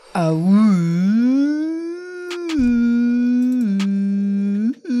Hello.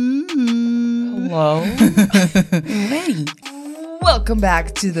 Ready. Welcome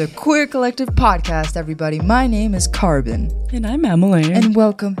back to the Queer Collective Podcast, everybody. My name is Carbon. And I'm Emily. And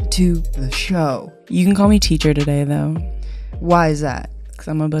welcome to the show. You can call me teacher today, though. Why is that? Because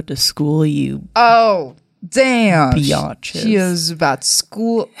I'm about to school you. Oh, damn. Biatches. She is about to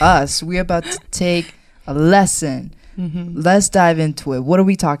school us. We're about to take a lesson. Mm-hmm. Let's dive into it. What are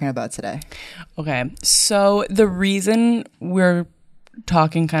we talking about today? Okay, so the reason we're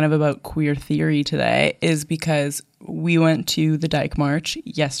talking kind of about queer theory today is because we went to the Dyke March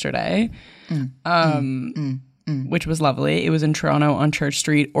yesterday, which was lovely. It was in Toronto on Church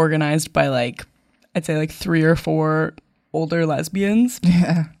Street, organized by I'd say 3 or 4 older lesbians.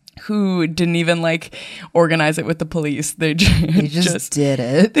 Yeah. Who didn't even organize it with the police. They just did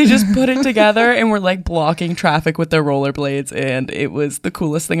it. They just put it together and were blocking traffic with their rollerblades, and it was the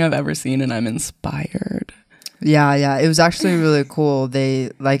coolest thing I've ever seen, and I'm inspired. Yeah. It was actually really cool. They,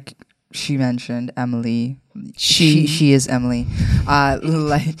 like she mentioned, Emily. She is Emily.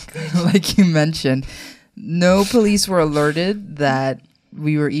 Like you mentioned, no police were alerted that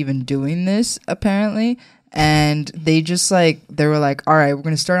we were even doing this, apparently. And they just they were like, all right, we're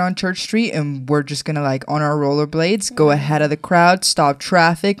going to start on Church Street and we're just going to on our rollerblades, go ahead of the crowd, stop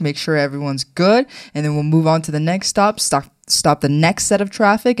traffic, make sure everyone's good. And then we'll move on to the next stop the next set of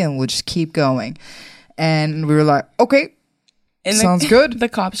traffic, and we'll just keep going. And we were like, okay, and sounds good. The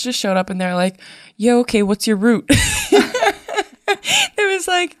cops just showed up and they're like, yo, okay, what's your route? There was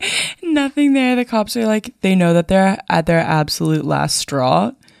nothing there. The cops are they know that they're at their absolute last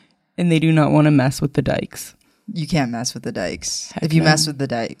straw. And they do not want to mess with the dykes. You can't mess with the dykes. Heck if you no. mess with the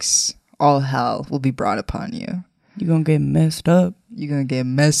dykes, all hell will be brought upon you. You're going to get messed up. You're going to get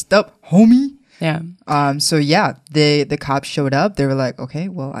messed up, homie. Yeah. So yeah, the cops showed up. They were like, okay,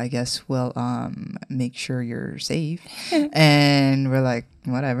 well, I guess we'll make sure you're safe. And we're like,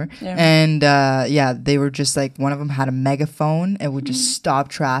 whatever. Yeah. And yeah, they were just one of them had a megaphone and would just stop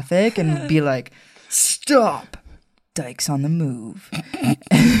traffic and be like, stop. Dykes on the move.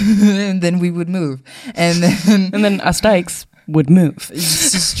 And then we would move, and then us dykes would move.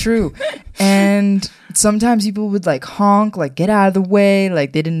 This is true. And sometimes people would honk, get out of the way, they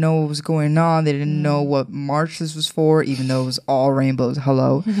didn't know what was going on. They didn't know what march this was for, even though it was all rainbows.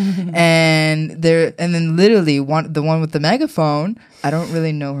 Hello. And then literally the one with the megaphone, I don't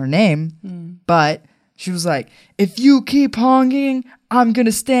really know her name, but she was like, if you keep honking, I'm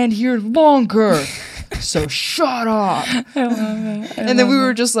gonna stand here longer. So shut up. I love it. And then we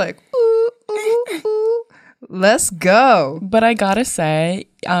were just like, ooh, ooh, ooh, let's go. But I gotta say,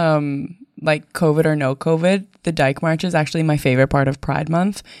 COVID or no COVID, the Dyke March is actually my favorite part of Pride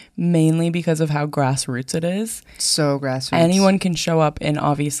Month, mainly because of how grassroots it is. So grassroots. Anyone can show up and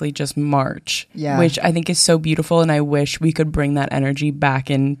obviously just march, which I think is so beautiful, and I wish we could bring that energy back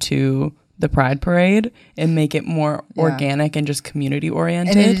into the Pride Parade and make it more organic and just community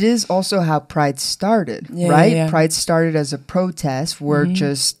oriented. And it is also how Pride started, right? Yeah. Pride started as a protest where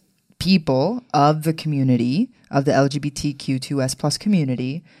just people of the community, of the LGBTQ2S+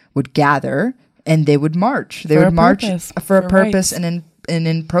 community, would gather and they would march. They would march for a purpose and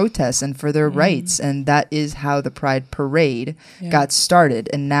in protest and for their rights. And that is how the Pride Parade got started.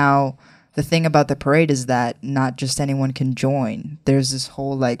 And now the thing about the parade is that not just anyone can join. There's this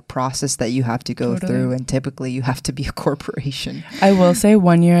whole process that you have to go through, and typically you have to be a corporation. I will say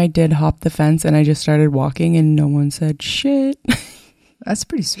one year I did hop the fence and I just started walking and no one said shit. That's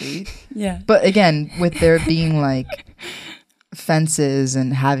pretty sweet. Yeah. But again, with there being fences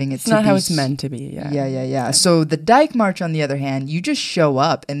and having it's not how it's meant to be. Yeah. So the Dyke March, on the other hand, you just show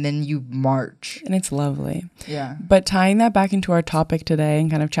up and then you march. And it's lovely. Yeah. But tying that back into our topic today and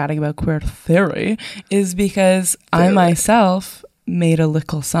kind of chatting about queer theory is because I myself made a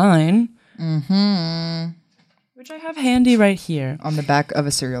little sign. Mm-hmm. Which I have handy right here. On the back of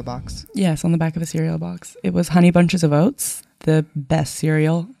a cereal box. Yes, on the back of a cereal box. It was Honey Bunches of Oats, the best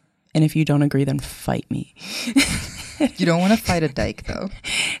cereal. And if you don't agree, then fight me. You don't want to fight a dyke, though.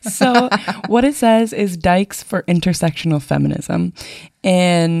 So what it says is Dykes for Intersectional Feminism.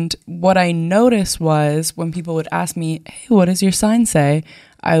 And what I noticed was when people would ask me, hey, what does your sign say?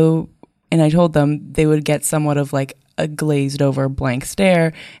 I told them they would get somewhat of a glazed over blank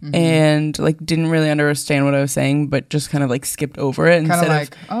stare and didn't really understand what I was saying, but just kind of skipped over it. Kind of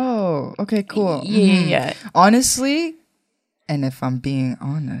oh, okay, cool. Yeah. Honestly, and if I'm being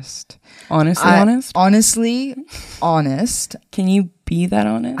honest. Honestly? Honest. Can you be that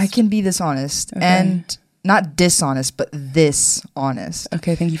honest? I can be this honest. Okay. And not dishonest, but this honest.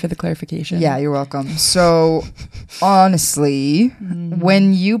 Okay, thank you for the clarification. Yeah, you're welcome. So honestly,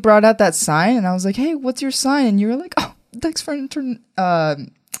 when you brought out that sign and I was like, hey, what's your sign? And you were like, oh, thanks for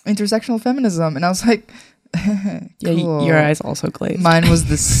intersectional feminism. And I was like, yeah, cool. Your eyes also glazed. Mine was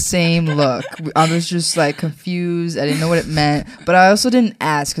the same look. I was just like confused. I didn't know what it meant, but I also didn't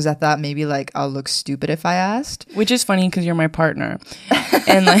ask because I thought maybe like I'll look stupid if I asked. Which is funny because you're my partner,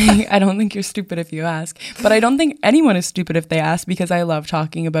 and like I don't think you're stupid if you ask, but I don't think anyone is stupid if they ask because I love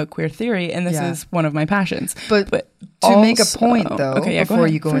talking about queer theory, and this is one of my passions. But to also, make a point though, before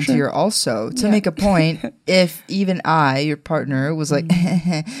you go into your make a point, if even I, your partner, was like,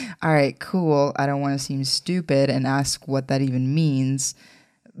 all right, cool, I don't want to seem stupid and ask what that even means,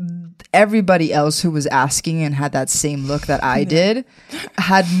 everybody else who was asking and had that same look that I did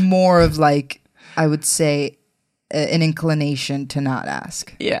had more of like, I would say, an inclination to not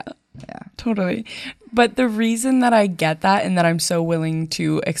ask. Yeah, totally. But the reason that I get that and that I'm so willing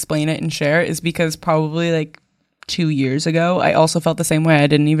to explain it and share is because probably like 2 years ago, I also felt the same way. I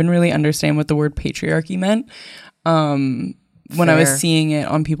didn't even really understand what the word patriarchy meant. When I was seeing it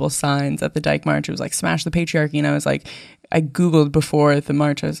on people's signs at the Dyke March, it was like, smash the patriarchy. And I was like, I Googled before the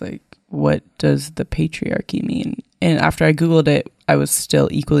march, I was like, what does the patriarchy mean? And after I Googled it, I was still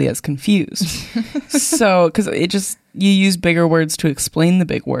equally as confused. So, because you use bigger words to explain the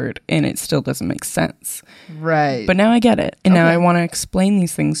big word and it still doesn't make sense. Right. But now I get it. And now I want to explain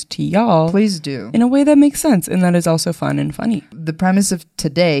these things to y'all. Please do. In a way that makes sense and that is also fun and funny. The premise of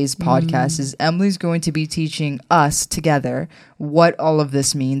today's podcast is Emily's going to be teaching us together what all of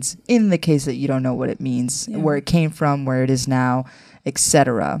this means in the case that you don't know what it means, where it came from, where it is now,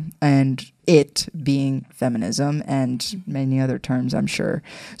 etc. And it being feminism and many other terms, I'm sure.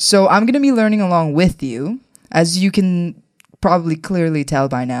 So I'm going to be learning along with you. As you can probably clearly tell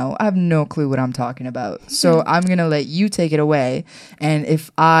by now, I have no clue what I'm talking about. So I'm going to let you take it away. And if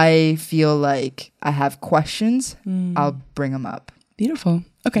I feel like I have questions, I'll bring them up. Beautiful.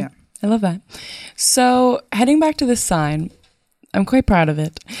 Okay. Yeah. I love that. So heading back to this sign, I'm quite proud of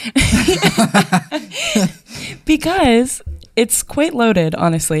it. Because it's quite loaded,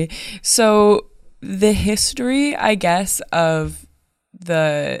 honestly. So the history, I guess, of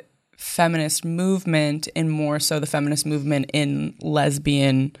the feminist movement, and more so the feminist movement in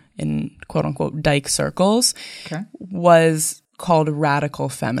lesbian, in quote unquote dyke circles, was called radical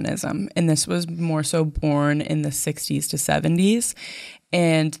feminism. And this was more so born in the 60s to 70s.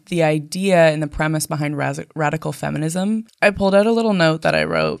 And the idea and the premise behind radical feminism, I pulled out a little note that I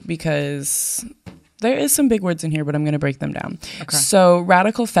wrote because there is some big words in here, but I'm going to break them down. Okay. So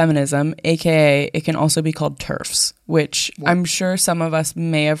radical feminism, aka it can also be called TERFs, which I'm sure some of us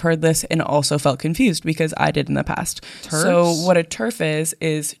may have heard this and also felt confused because I did in the past. TERFs? So what a TERF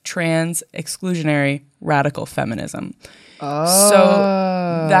is trans exclusionary radical feminism. Oh.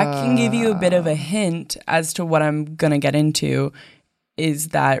 So that can give you a bit of a hint as to what I'm going to get into, is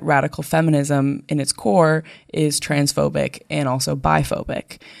that radical feminism in its core is transphobic and also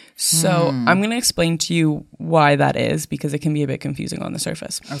biphobic. So I'm going to explain to you why that is, because it can be a bit confusing on the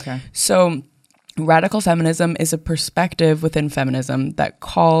surface. Okay. So radical feminism is a perspective within feminism that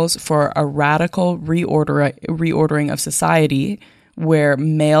calls for a radical reordering of society where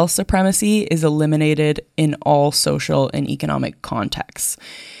male supremacy is eliminated in all social and economic contexts.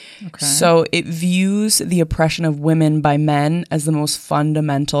 Okay. So it views the oppression of women by men as the most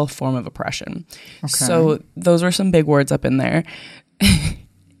fundamental form of oppression. Okay. So those are some big words up in there.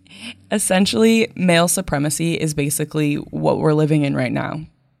 Essentially, male supremacy is basically what we're living in right now.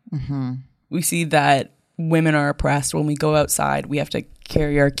 Mm-hmm. We see that women are oppressed. When we go outside, we have to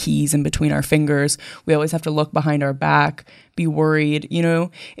carry our keys in between our fingers. We always have to look behind our back, be worried,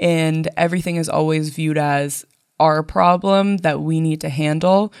 and everything is always viewed as our problem that we need to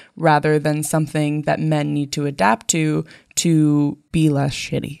handle rather than something that men need to adapt to be less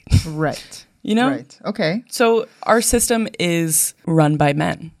shitty. Right. Right. Okay. So our system is run by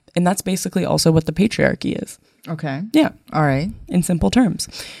men. And that's basically also what the patriarchy is. Okay. Yeah. All right. In simple terms.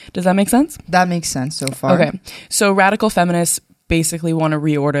 Does that make sense? That makes sense so far. Okay. So radical feminists basically want to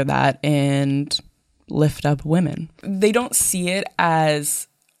reorder that and lift up women. They don't see it as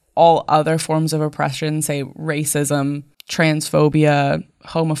all other forms of oppression, say racism, transphobia,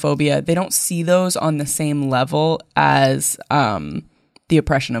 homophobia. They don't see those on the same level as the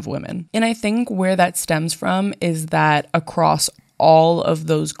oppression of women. And I think where that stems from is that across all of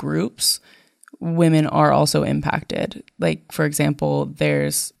those groups, women are also impacted. Like, for example,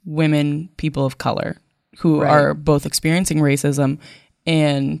 there's women, people of color, who are both experiencing racism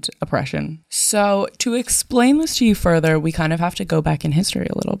and oppression. So to explain this to you further, we kind of have to go back in history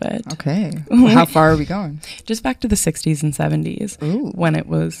a little bit. Okay. How far are we going? Just back to the 60s and 70s. Ooh. When it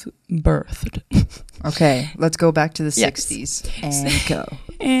was birthed. Okay, let's go back to the 60s and go.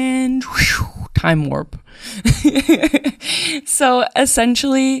 And whew, time warp. So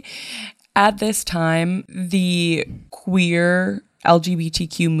essentially, at this time, the queer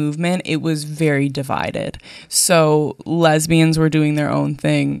LGBTQ movement, it was very divided. So lesbians were doing their own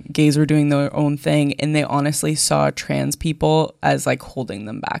thing, gays were doing their own thing, and they honestly saw trans people as like holding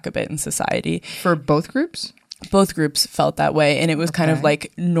them back a bit in society. For both groups? Both groups felt that way, and it was kind of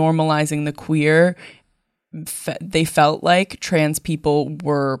like normalizing the queer. They felt like trans people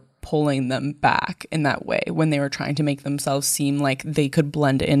were pulling them back in that way when they were trying to make themselves seem like they could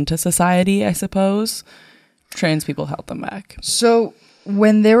blend into society, I suppose. Trans people held them back. So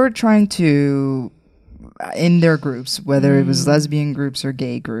when they were trying to, in their groups, whether it was lesbian groups or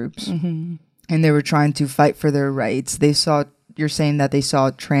gay groups, and they were trying to fight for their rights, you're saying that they saw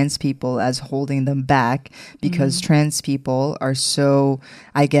trans people as holding them back because trans people are so,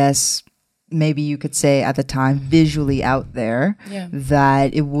 I guess, maybe you could say at the time, visually out there,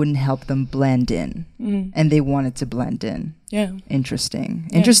 that it wouldn't help them blend in. And they wanted to blend in. Yeah. Interesting.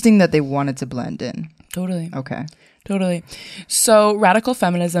 Interesting that they wanted to blend in. Totally. Okay. Totally. So radical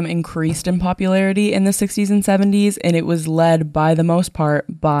feminism increased in popularity in the 60s and 70s, and it was led by the most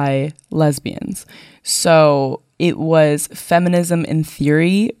part by lesbians. So it was feminism in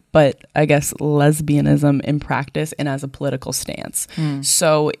theory, but I guess lesbianism in practice and as a political stance.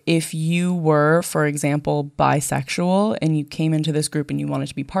 So if you were, for example, bisexual and you came into this group and you wanted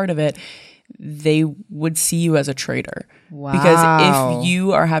to be part of it, they would see you as a traitor. Wow. Because if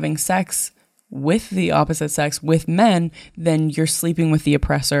you are having sex with the opposite sex, with men, then you're sleeping with the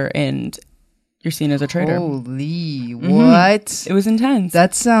oppressor and you're seen as a traitor. Holy, what? It was intense.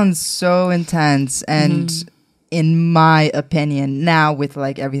 That sounds so intense. And in my opinion, now with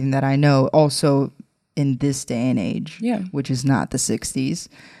like everything that I know, also in this day and age, which is not the 60s,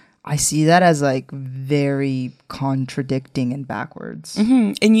 I see that as like very contradicting and backwards.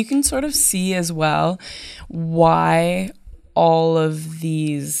 And you can sort of see as well why all of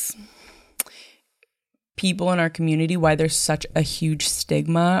these people in our community, why there's such a huge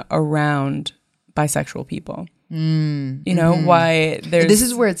stigma around bisexual people. You know, why there's... This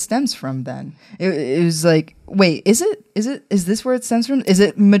is where it stems from then. It was like, wait, is this where it stems from? Is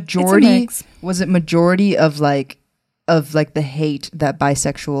it majority? Was it majority of like the hate that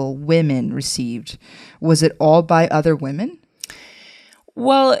bisexual women received? Was it all by other women?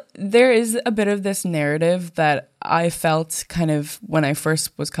 Well, there is a bit of this narrative that I felt kind of when I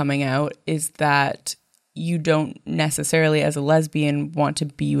first was coming out, is that you don't necessarily as a lesbian want to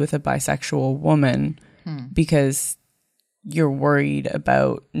be with a bisexual woman because you're worried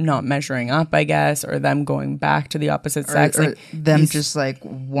about not measuring up, I guess, or them going back to the opposite sex. Or them just like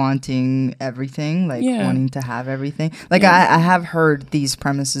wanting everything, like wanting to have everything. Like I have heard these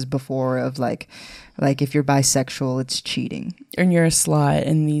premises before of like if you're bisexual, it's cheating. And you're a slut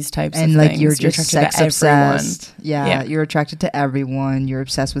and these types of things. And like you're just sex obsessed. Yeah, you're attracted to everyone. You're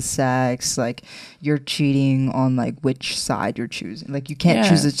obsessed with sex. Like you're cheating on like which side you're choosing. Like you can't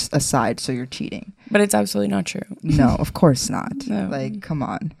choose a side, so you're cheating. But it's absolutely not true. No, of course not. No. Like, come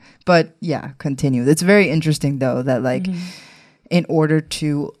on. But yeah, continue. It's very interesting though that like in order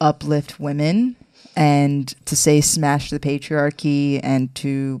to uplift women and to say smash the patriarchy and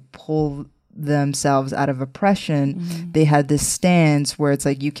to pull themselves out of oppression, they had this stance where it's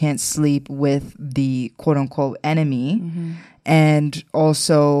like you can't sleep with the quote unquote enemy, and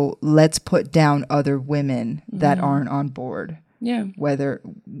also let's put down other women that aren't on board. And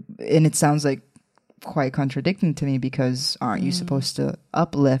it sounds like quite contradicting to me, because aren't you supposed to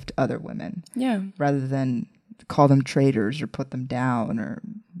uplift other women rather than call them traitors or put them down or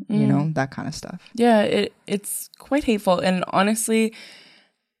you know, that kind of stuff? It's quite hateful, and honestly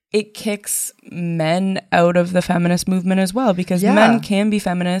it kicks men out of the feminist movement as well, because men can be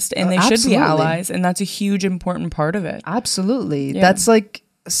feminist and they should be allies, and that's a huge important part of it. Absolutely. That's like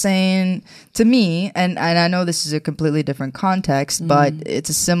saying to me, and I know this is a completely different context, but it's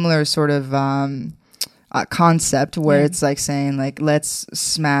a similar sort of concept where it's like saying like, let's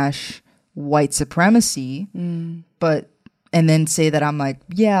smash white supremacy, but and then say that I'm like,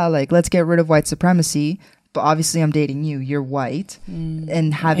 like let's get rid of white supremacy. But obviously I'm dating you, you're white,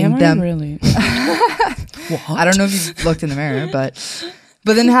 and having them really? I don't know if you've looked in the mirror, but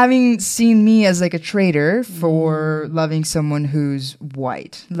then having seen me as like a traitor for loving someone who's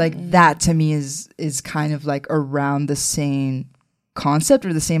white, like that to me is kind of like around the same concept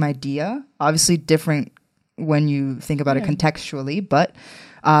or the same idea. Obviously different when you think about it contextually. But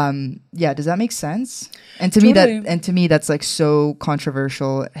does that make sense? And to me that's like so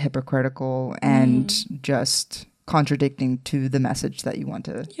controversial, hypocritical, and just contradicting to the message that you want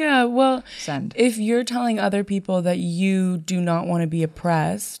to send. If you're telling other people that you do not want to be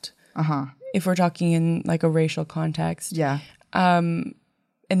oppressed, if we're talking in like a racial context,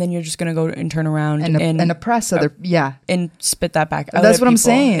 and then you're just going to go and turn around and oppress other, and spit that back out. That's what people. I'm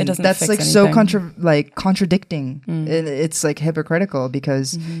saying. It doesn't That's fix like anything. so contradicting. It's like hypocritical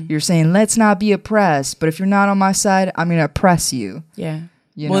because you're saying let's not be oppressed, but if you're not on my side, I'm going to oppress you. Yeah.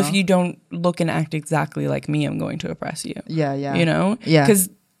 You well, know? if you don't look and act exactly like me, I'm going to oppress you. Yeah. You know? Yeah. Because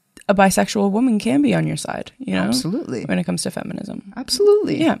a bisexual woman can be on your side, you know? Absolutely. When it comes to feminism.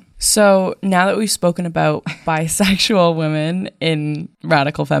 Absolutely. Yeah. So now that we've spoken about bisexual women in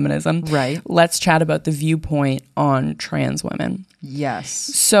radical feminism, right, let's chat about the viewpoint on trans women. Yes.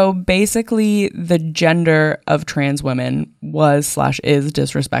 So basically the gender of trans women was/is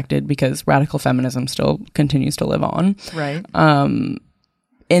disrespected because radical feminism still continues to live on. Right.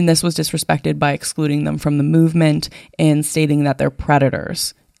 And this was disrespected by excluding them from the movement and stating that they're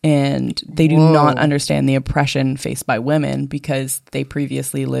predators. And they do not understand the oppression faced by women because they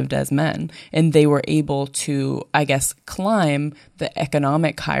previously lived as men. And they were able to, I guess, climb the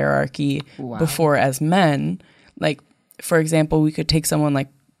economic hierarchy before as men. Like, for example, we could take someone like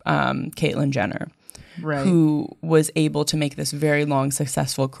Caitlyn Jenner, who was able to make this very long,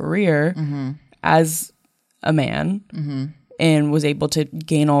 successful career as a man and was able to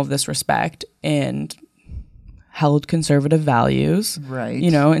gain all of this respect and held conservative values, right? You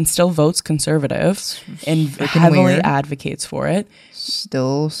know, and still votes conservative and heavily advocates for it.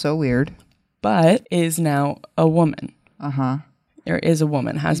 Still so weird. But is now a woman. Or is a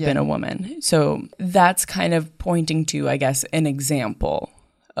woman, has been a woman. So that's kind of pointing to, I guess, an example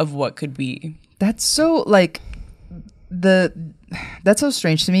of what could be. That's so that's so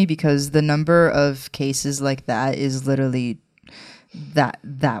strange to me because the number of cases like that is literally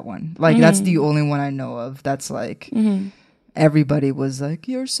that one. Like that's the only one I know of. That's like everybody was like,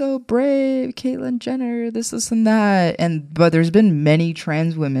 "You're so brave, Caitlyn Jenner, this and that." But there's been many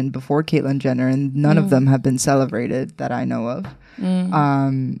trans women before Caitlyn Jenner, and none of them have been celebrated that I know of.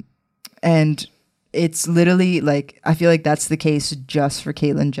 And it's literally like I feel like that's the case just for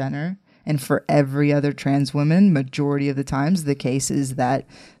Caitlyn Jenner, and for every other trans woman, majority of the times the case is that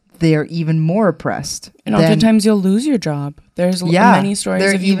they're even more oppressed. And oftentimes you'll lose your job. There's many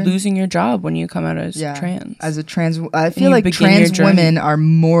stories of you losing your job when you come out as trans. As a trans, I feel like trans women are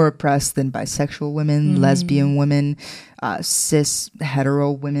more oppressed than bisexual women, lesbian women, cis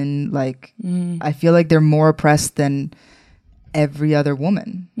hetero women. Like I feel like they're more oppressed than every other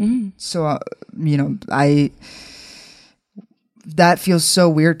woman. So that feels so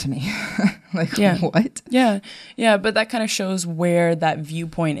weird to me. Like, what? Yeah, but that kind of shows where that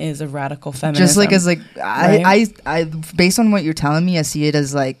viewpoint is of radical feminism. Just like as like, I based on what you're telling me, I see it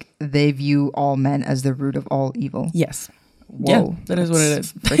as like they view all men as the root of all evil. Yes. Whoa. Yeah, that is what it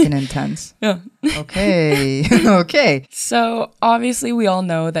is. Freaking intense. Yeah. Okay. Okay. So obviously we all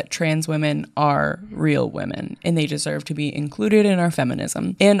know that trans women are real women and they deserve to be included in our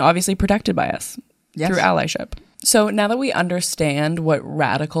feminism and obviously protected by us through allyship. So now that we understand what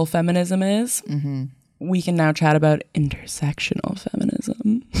radical feminism is, we can now chat about intersectional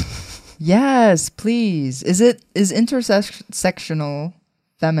feminism. Yes, please. Is intersectional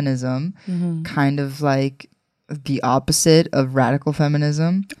feminism kind of like the opposite of radical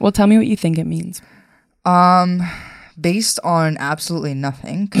feminism? Well, tell me what you think it means. Based on absolutely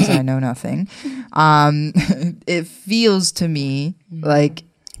nothing, because I know nothing, it feels to me like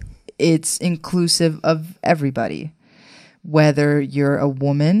it's inclusive of everybody, whether you're a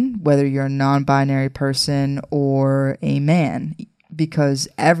woman, whether you're a non-binary person, or a man, because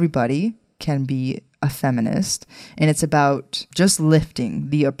everybody can be a feminist, and it's about just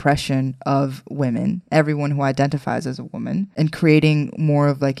lifting the oppression of women, everyone who identifies as a woman, and creating more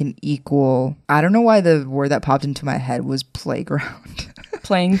of like an equal, I don't know why the word that popped into my head was playground.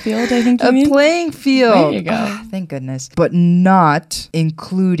 Playing field, I think you mean? A playing field. There you go. Oh, thank goodness. But not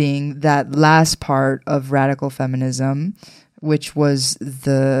including that last part of radical feminism, which was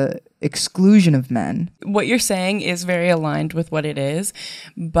the exclusion of men. What you're saying is very aligned with what it is,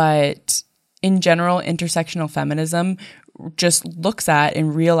 but in general, intersectional feminism just looks at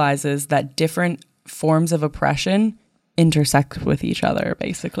and realizes that different forms of oppression intersect with each other,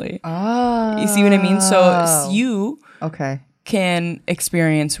 basically. Oh. You see what I mean? So you can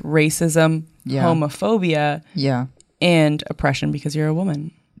experience racism, homophobia, and oppression because you're a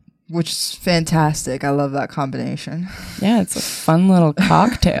woman. Which is fantastic. I love that combination. Yeah, it's a fun little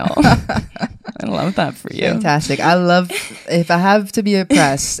cocktail. I love that for you. Fantastic. I love, if I have to be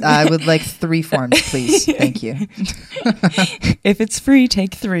oppressed, I would like 3 forms, please. Thank you. If it's free,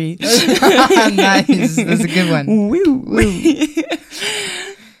 take 3. Nice. That's a good one. Woo. Woo.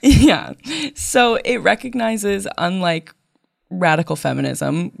 Yeah. So it recognizes, unlike radical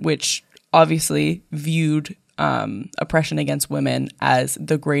feminism, which obviously viewed oppression against women as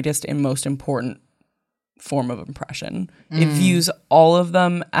the greatest and most important form of oppression. It views all of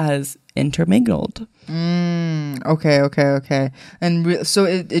them as intermingled. Okay. And so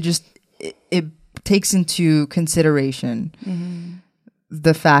it takes into consideration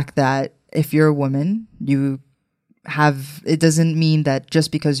the fact that if you're a woman, it doesn't mean that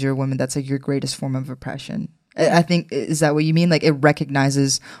just because you're a woman, that's like your greatest form of oppression. I think, is that what you mean? Like, it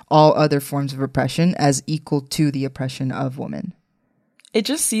recognizes all other forms of oppression as equal to the oppression of women. It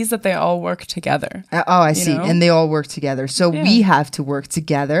just sees that they all work together. I see. Know? And they all work together. So we have to work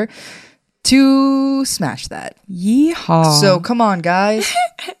together to smash that. Yeehaw. So come on, guys.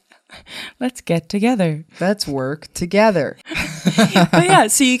 Let's get together. Let's work together. But yeah,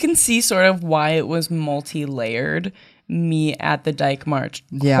 so you can see sort of why it was multi-layered. Me at the Dyke March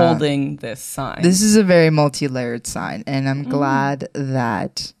holding this sign. This is a very multi-layered sign, and I'm glad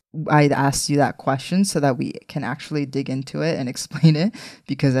that I asked you that question so that we can actually dig into it and explain it,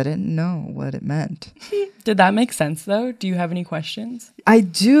 because I didn't know what it meant. Did that make sense though? Do you have any questions? I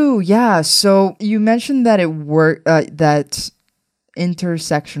do, yeah. So you mentioned that that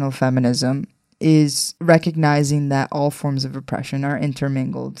intersectional feminism is recognizing that all forms of oppression are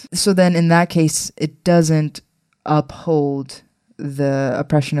intermingled. So then in that case, it doesn't uphold the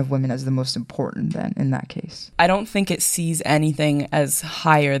oppression of women as the most important then in that case. I don't think it sees anything as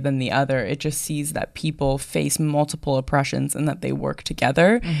higher than the other. It just sees that people face multiple oppressions and that they work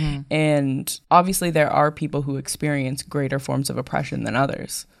together. And obviously there are people who experience greater forms of oppression than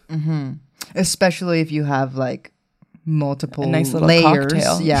others. Especially if you have like multiple nice little layers.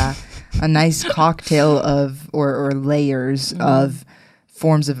 Cocktail. Yeah. A nice cocktail of or layers of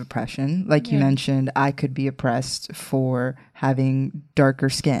forms of oppression. Like you mentioned, I could be oppressed for having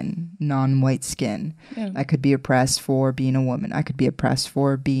darker skin, non-white skin. I could be oppressed for being a woman. I could be oppressed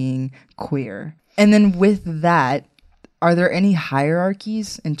for being queer. And then with that, are there any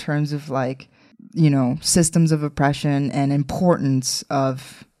hierarchies in terms of like, systems of oppression and importance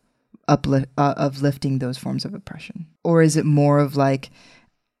of lifting those forms of oppression? Or is it more of like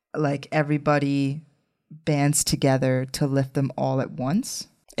everybody bands together to lift them all at once?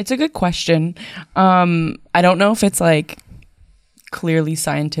 It's a good question. I don't know if it's like clearly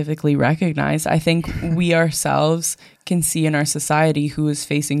scientifically recognized. I think we ourselves can see in our society who is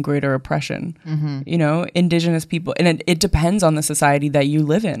facing greater oppression. Indigenous people, and it depends on the society that you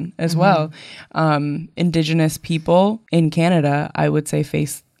live in as well. Indigenous people in Canada, I would say,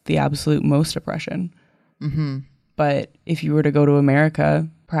 face the absolute most oppression. But if you were to go to America,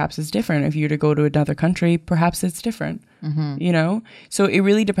 perhaps it's different. If you were to go to another country, perhaps it's different. So it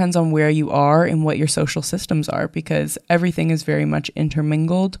really depends on where you are and what your social systems are, because everything is very much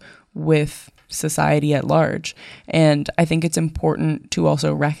intermingled with society at large. And I think it's important to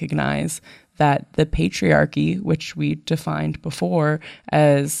also recognize that the patriarchy, which we defined before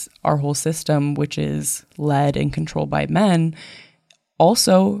as our whole system, which is led and controlled by men,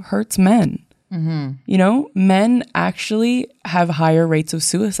 also hurts men. Men actually have higher rates of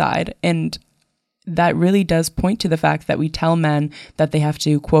suicide, and that really does point to the fact that we tell men that they have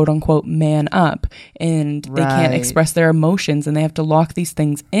to quote unquote man up, and they can't express their emotions, and they have to lock these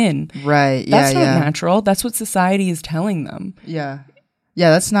things in. That's not natural. That's what society is telling them. Yeah,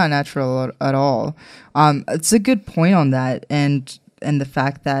 that's not natural at all. It's a good point on that, and the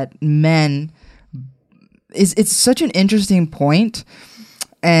fact that men it's such an interesting point,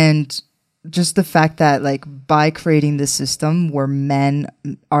 and just the fact that like by creating this system where men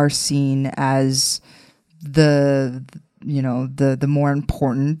are seen as the more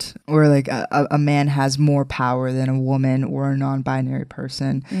important, or like a man has more power than a woman or a non-binary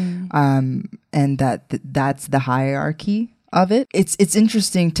person, and that's the hierarchy of it. It's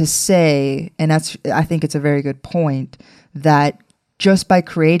interesting to say, and I think it's a very good point, that just by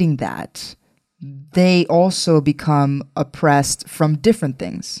creating that, they also become oppressed from different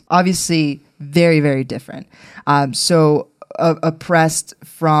things. Obviously, very, very different. So oppressed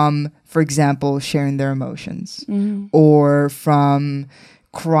from, for example, sharing their emotions, or from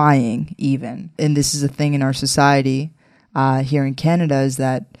crying even. And this is a thing in our society here in Canada, is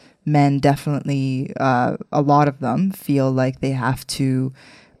that men definitely, a lot of them feel like they have to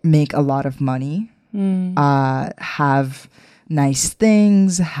make a lot of money, have nice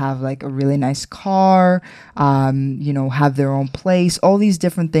things, have like a really nice car, have their own place, all these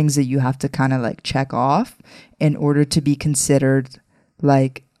different things that you have to kind of like check off in order to be considered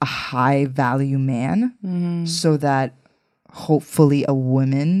like a high value man, so that hopefully a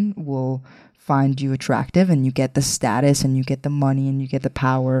woman will find you attractive and you get the status and you get the money and you get the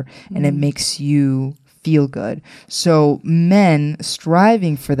power and it makes you feel good. So men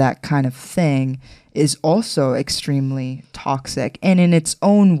striving for that kind of thing is also extremely toxic and in its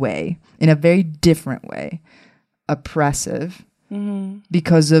own way, in a very different way, oppressive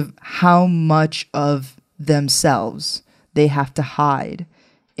because of how much of themselves they have to hide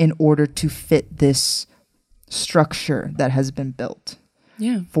in order to fit this structure that has been built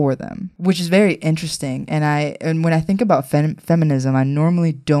for them, which is very interesting. And when I think about feminism, I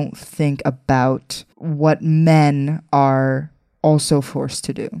normally don't think about what men are also forced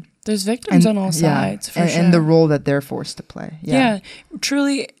to do. There's victims on all sides, for sure. And the role that they're forced to play. Yeah,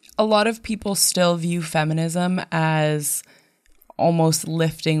 truly, a lot of people still view feminism as almost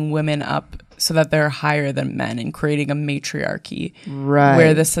lifting women up so that they're higher than men and creating a matriarchy, right,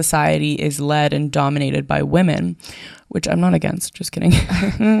 where the society is led and dominated by women, which I'm not against. Just kidding.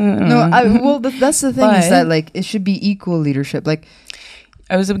 No, that's the thing, is that like it should be equal leadership. Like,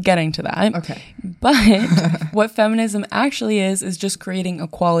 I was getting to that. Okay. But what feminism actually is just creating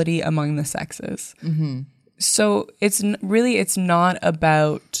equality among the sexes. So it's not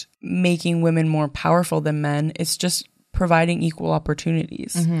about making women more powerful than men. It's just providing equal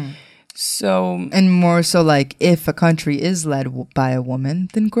opportunities. So, and more so, like, if a country is led by a woman,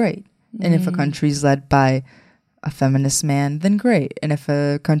 then great. And if a country is led by a feminist man, then great. And if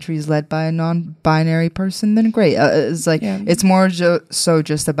a country is led by a non-binary person, then great. It's like, it's more so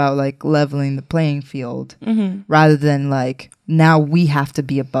just about like leveling the playing field rather than like, now we have to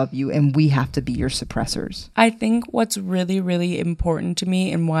be above you and we have to be your suppressors. I think what's really, really important to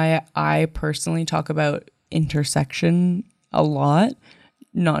me and why I personally talk about intersection a lot,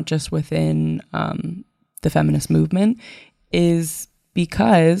 not just within the feminist movement, is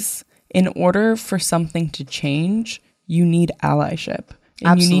because in order for something to change, you need allyship. And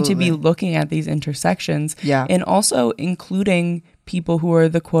Absolutely. You need to be looking at these intersections and also including people who are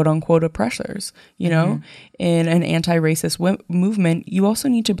the quote unquote oppressors. You know, in an anti-racist movement, you also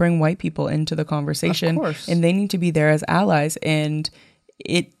need to bring white people into the conversation, of course, and they need to be there as allies. And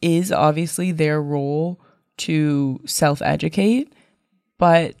it is obviously their role to self-educate,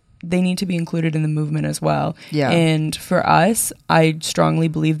 but they need to be included in the movement as well. Yeah. And for us, I strongly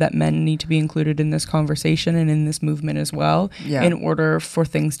believe that men need to be included in this conversation and in this movement as well, in order for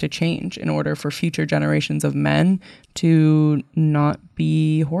things to change, in order for future generations of men to not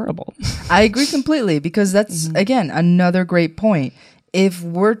be horrible. I agree completely, because that's, again, another great point. If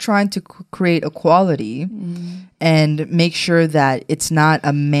we're trying to create equality and make sure that it's not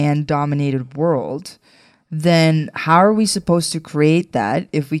a man-dominated world, then how are we supposed to create that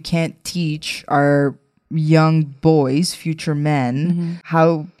if we can't teach our young boys, future men,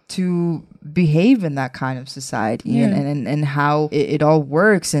 how to behave in that kind of society and how it all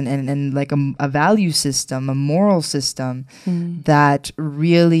works and like a value system, a moral system that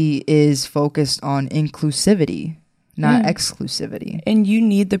really is focused on inclusivity, not exclusivity. And you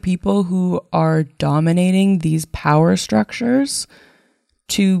need the people who are dominating these power structures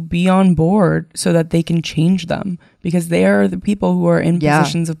to be on board so that they can change them, because they are the people who are in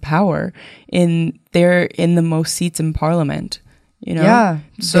positions of power. They're in the most seats in parliament. You know,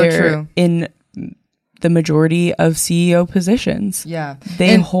 so true. In the majority of CEO positions.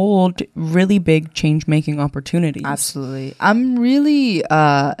 They hold really big change-making opportunities. Absolutely. I'm really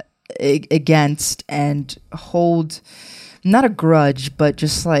against and hold not a grudge, but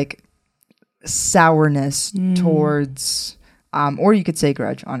just like sourness towards, or you could say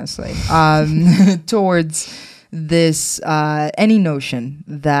grudge, honestly, towards this any notion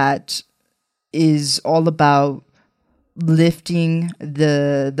that is all about lifting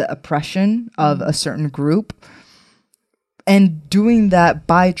the oppression of a certain group and doing that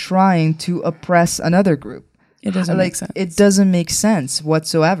by trying to oppress another group. It doesn't make sense. It doesn't make sense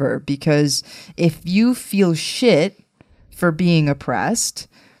whatsoever, because if you feel shit for being oppressed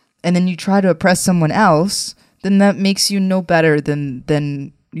and then you try to oppress someone else, then that makes you no better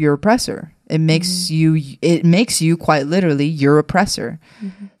than your oppressor. It makes you quite literally your oppressor.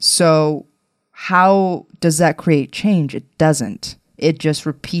 So how does that create change? It doesn't. It just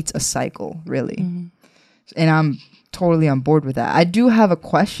repeats a cycle, really. And I'm totally on board with that. I do have a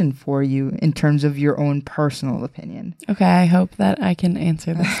question for you in terms of your own personal opinion. Okay, I hope that I can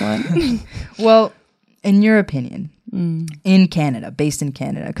answer this one. Well, in your opinion, in Canada, based in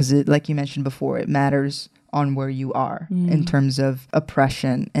Canada, because like you mentioned before, it matters on where you are in terms of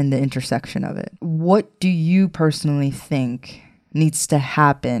oppression and the intersection of it. What do you personally think needs to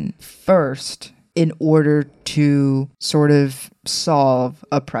happen first in order to sort of solve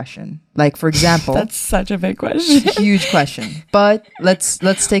oppression? Like, for example, that's such a big question. Huge question. But let's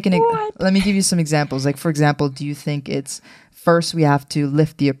take let me give you some examples. Like, for example, do you think it's first we have to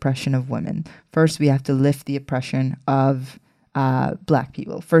lift the oppression of women? First we have to lift the oppression of Black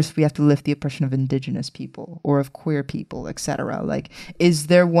people. First we have to lift the oppression of Indigenous people or of queer people, etc. Like, is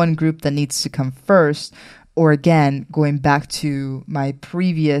there one group that needs to come first? Or again, going back to my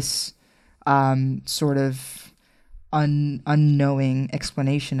previous sort of unknowing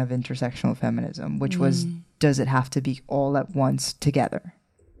explanation of intersectional feminism, which was, does it have to be all at once together?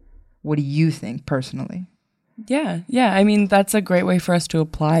 What do you think personally? Yeah. I mean, that's a great way for us to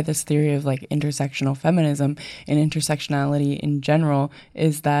apply this theory of like intersectional feminism and intersectionality in general,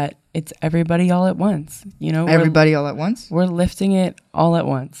 is that it's everybody all at once. You know, everybody all at once. We're lifting it all at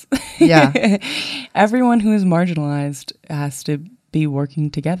once. Yeah. Everyone who is marginalized has to be working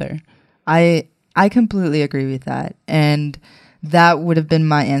together. I completely agree with that. And that would have been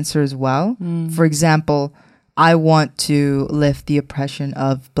my answer as well. For example, I want to lift the oppression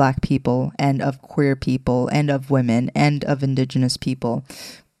of Black people and of queer people and of women and of Indigenous people.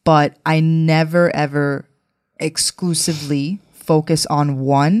 But I never, ever exclusively focus on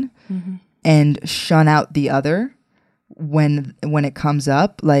one and shun out the other when it comes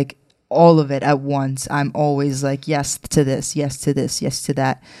up. Like, all of it at once. I'm always like, yes to this, yes to this, yes to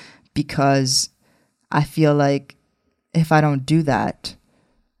that. Because I feel like if I don't do that,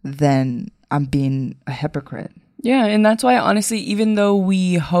 then I'm being a hypocrite. Yeah, and that's why, honestly, even though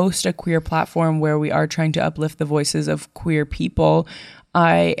we host a queer platform where we are trying to uplift the voices of queer people,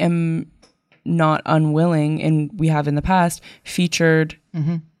 I am not unwilling, and we have in the past, featured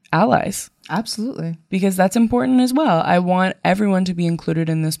allies. Absolutely. Because that's important as well. I want everyone to be included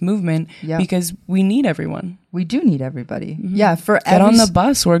in this movement because we need everyone. We do need everybody. Yeah, get on the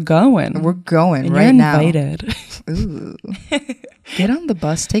bus. We're going. We're going and right you're now. Invited. Ooh. Get on the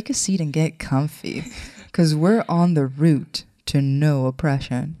bus, take a seat, and get comfy. Because we're on the route to no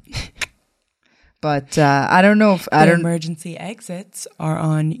oppression. But I don't know if emergency exits are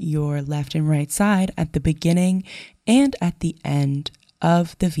on your left and right side at the beginning and at the end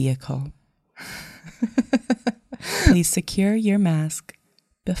of the vehicle. Please secure your mask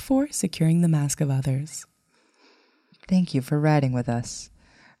before securing the mask of others. Thank you for riding with us.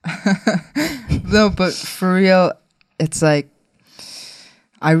 No, but for real, it's like,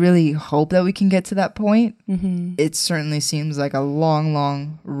 I really hope that we can get to that point. It certainly seems like a long,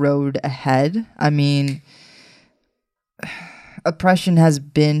 long road ahead. I mean, oppression has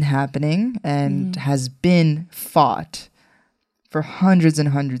been happening and has been fought for hundreds and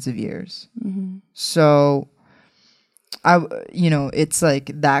hundreds of years. So, it's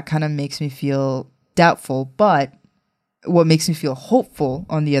like that kind of makes me feel doubtful. But what makes me feel hopeful,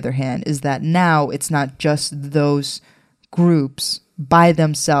 on the other hand, is that now it's not just those groups by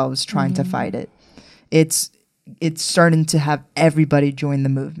themselves trying to fight it. It's starting to have everybody join the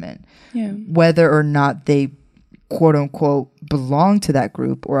movement. Yeah. Whether or not they quote unquote belong to that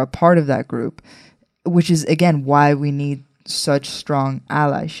group or a part of that group, which is again why we need such strong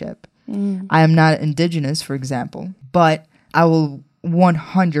allyship. I am not Indigenous, for example, but I will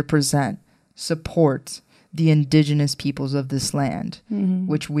 100% support the Indigenous peoples of this land,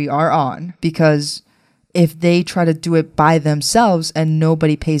 which we are on, because if they try to do it by themselves and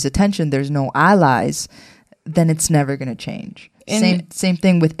nobody pays attention, there's no allies, then it's never going to change. Same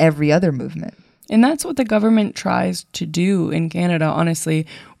thing with every other movement. And that's what the government tries to do in Canada, honestly,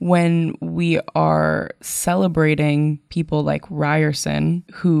 when we are celebrating people like Ryerson,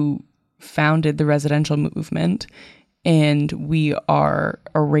 who founded the residential movement, and we are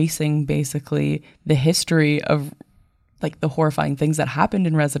erasing basically the history of like the horrifying things that happened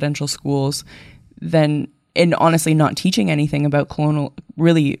in residential schools, and honestly not teaching anything about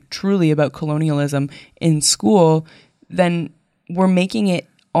truly about colonialism in school, then we're making it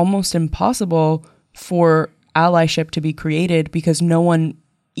almost impossible for allyship to be created because no one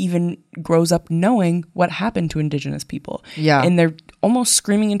even grows up knowing what happened to Indigenous people. Yeah. And they're almost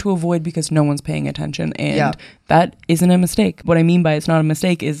screaming into a void because no one's paying attention. And that isn't a mistake. What I mean by it's not a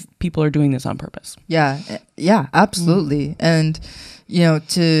mistake is people are doing this on purpose. Yeah. Yeah, absolutely. And,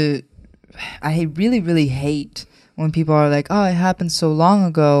 I really, really hate when people are like, oh, it happened so long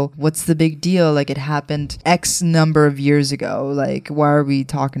ago. What's the big deal? Like, it happened X number of years ago. Like, why are we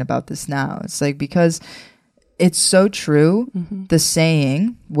talking about this now? It's like, because it's so true. The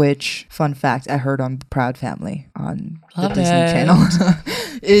saying, which, fun fact, I heard on Proud Family on the Disney Channel,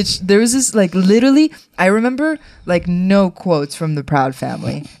 there was this like literally I remember like no quotes from the Proud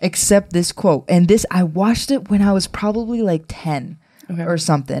Family except this quote, and this I watched it when I was probably like 10 or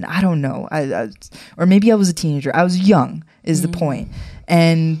something. I don't know. I or maybe I was a teenager. I was young is the point,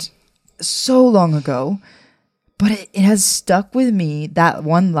 and so long ago, but it has stuck with me, that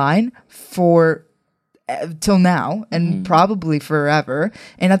one line, for till now and probably forever.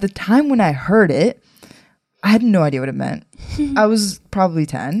 And at the time when I heard it, I had no idea what it meant. I was probably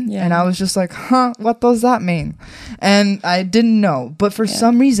 10 and I was just like, what does that mean? And I didn't know. But for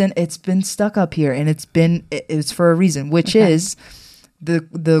some reason, it's been stuck up here, and it's for a reason, which is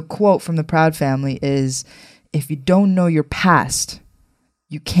the quote from the Proud Family is, if you don't know your past,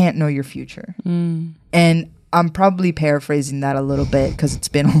 you can't know your future. And I'm probably paraphrasing that a little bit because it's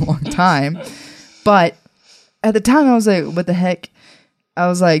been a long time. But at the time, I was like, what the heck? I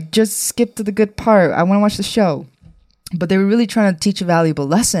was like, just skip to the good part. I want to watch the show. But they were really trying to teach a valuable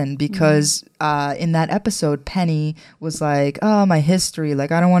lesson, because in that episode, Penny was like, oh, my history.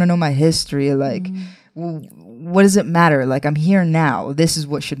 Like, I don't want to know my history. Like, what does it matter? Like, I'm here now. This is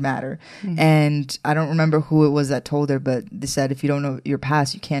what should matter. And I don't remember who it was that told her, but they said, if you don't know your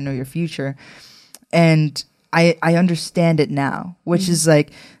past, you can't know your future. And I understand it now, which is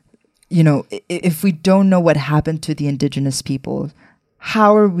like, you know, if we don't know what happened to the indigenous people,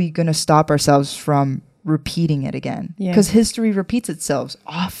 how are we going to stop ourselves from repeating it again? Because history repeats itself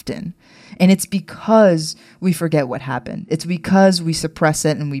often. And it's because we forget what happened. It's because we suppress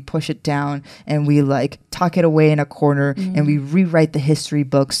it and we push it down and we like tuck it away in a corner and we rewrite the history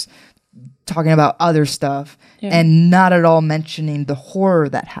books talking about other stuff and not at all mentioning the horror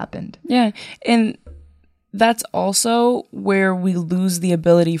that happened. Yeah. And that's also where we lose the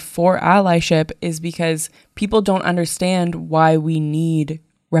ability for allyship, is because people don't understand why we need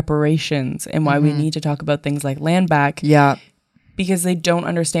reparations and why we need to talk about things like land back. Yeah. Because they don't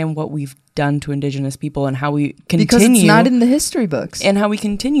understand what we've done to indigenous people and how we continue. Because it's not in the history books. And how we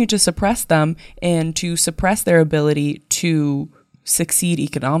continue to suppress them and to suppress their ability to succeed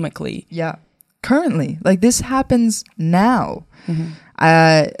economically. Yeah. Currently. Like, this happens now.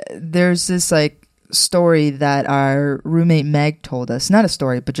 There's this like story that our roommate Meg told us, not a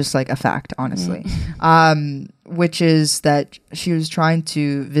story but just like a fact, honestly, which is that she was trying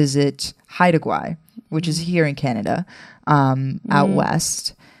to visit Haida Gwaii, which is here in Canada, out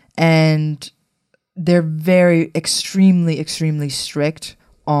west, and they're very extremely strict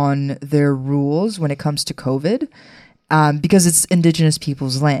on their rules when it comes to COVID, because it's indigenous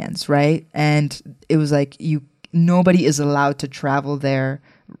people's lands, right? And it was like nobody is allowed to travel there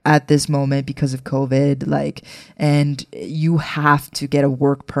at this moment because of COVID, like, and you have to get a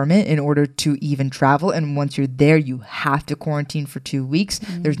work permit in order to even travel. And once you're there, you have to quarantine for 2 weeks.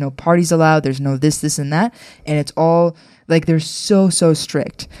 There's no parties allowed. There's no this, and that. And it's all like, they're so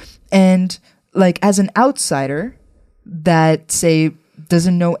strict. And like, as an outsider that say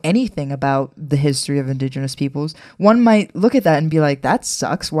doesn't know anything about the history of indigenous peoples, one might look at that and be like, that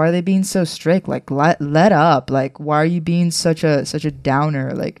sucks. Why are they being so strict? Like, let up. Like, why are you being such a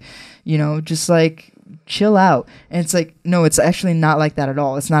downer? Like, you know, just like chill out. And it's like, no, it's actually not like that at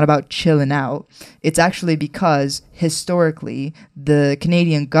all. It's not about chilling out. It's actually because historically the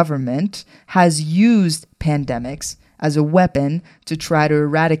Canadian government has used pandemics as a weapon to try to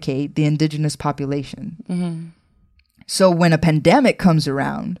eradicate the indigenous population. So when a pandemic comes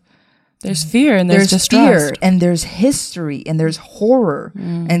around, there's fear and there's distrust. Fear and there's history and there's horror.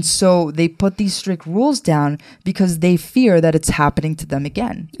 And so they put these strict rules down because they fear that it's happening to them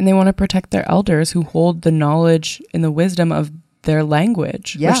again. And they want to protect their elders who hold the knowledge and the wisdom of their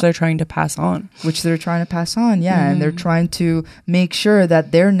language, which they're trying to pass on. And they're trying to make sure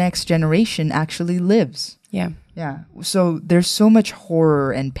that their next generation actually lives. Yeah. So there's so much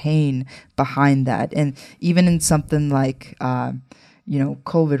horror and pain behind that. And even in something like,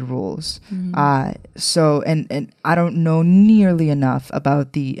 COVID rules. So, and I don't know nearly enough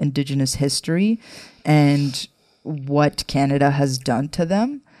about the Indigenous history and what Canada has done to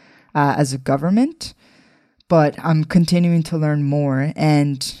them as a government. But I'm continuing to learn more.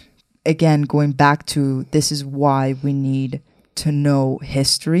 And again, going back to, this is why we need to know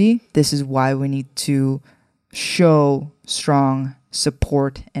history. This is why we need to show strong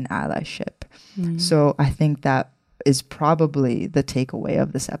support and allyship. So I think that is probably the takeaway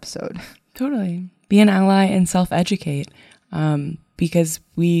of this episode. Totally. Be an ally and self-educate, because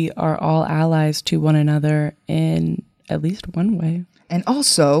we are all allies to one another in at least one way. And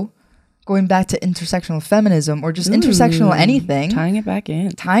also, going back to intersectional feminism, or just intersectional anything. Tying it back in.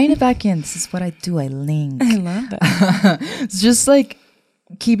 This is what I do. I link. I love that. It's just like,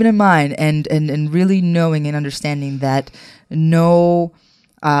 keeping in mind and really knowing and understanding that no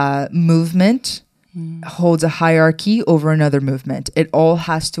movement holds a hierarchy over another movement. It all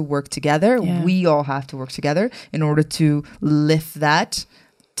has to work together. Yeah. We all have to work together in order to lift that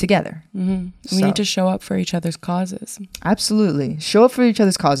together. We need to show up for each other's causes. Absolutely. Show up for each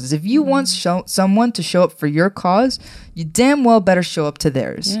other's causes. If you want someone to show up for your cause, you damn well better show up to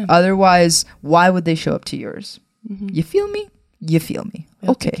theirs. Yeah. Otherwise, why would they show up to yours? You feel me? You feel me. We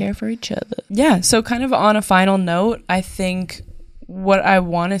have to care for each other. Yeah. So kind of on a final note, I think what I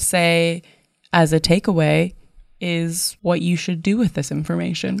want to say as a takeaway is what you should do with this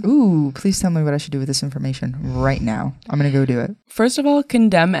information. Ooh, please tell me what I should do with this information right now. I'm going to go do it. First of all,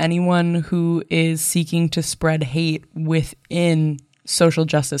 condemn anyone who is seeking to spread hate within social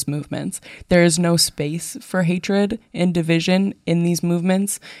justice movements. There is no space for hatred and division in these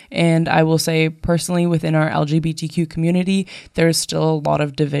movements. And I will say personally, within our LGBTQ community, there is still a lot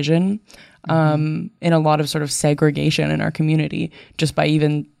of division and a lot of sort of segregation in our community just by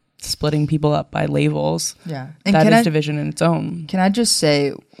even splitting people up by labels. Yeah. And that is division in its own. Can I just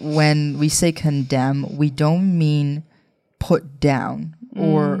say, when we say condemn, we don't mean put down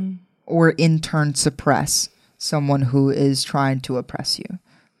or in turn suppress someone who is trying to oppress you.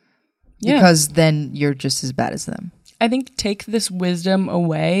 Yeah. Because then you're just as bad as them. I think take this wisdom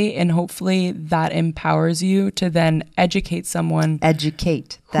away and hopefully that empowers you to then educate someone.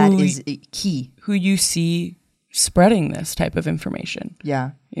 Educate. That is key. Who you see spreading this type of information.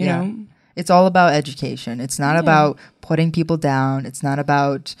 Yeah. You know? It's all about education. It's not about putting people down. It's not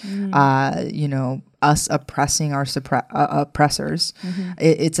about, us oppressing our oppressors.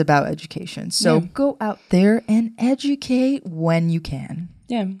 It's about education. So go out there and educate when you can.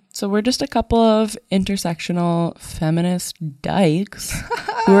 Yeah. So we're just a couple of intersectional feminist dykes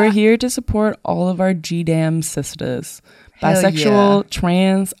who are here to support all of our GDAM sisters. Bisexual,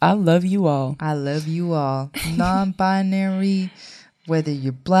 trans, I love you all. I love you all. Non-binary, whether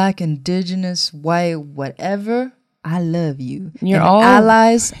you're black, indigenous, white, whatever, I love you. You're all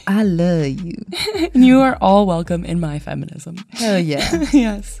allies, I love you. And you are all welcome in my feminism. Hell yeah.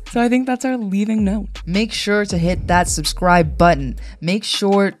 Yes. So I think that's our leaving note. Make sure to hit that subscribe button. Make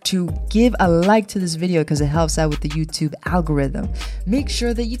sure to give a like to this video because it helps out with the YouTube algorithm. Make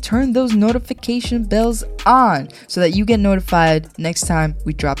sure that you turn those notification bells on so that you get notified next time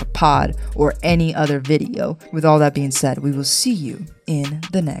we drop a pod or any other video. With all that being said, we will see you in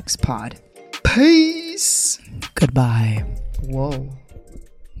the next pod. Peace. Goodbye. Whoa.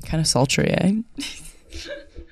 Kind of sultry, eh?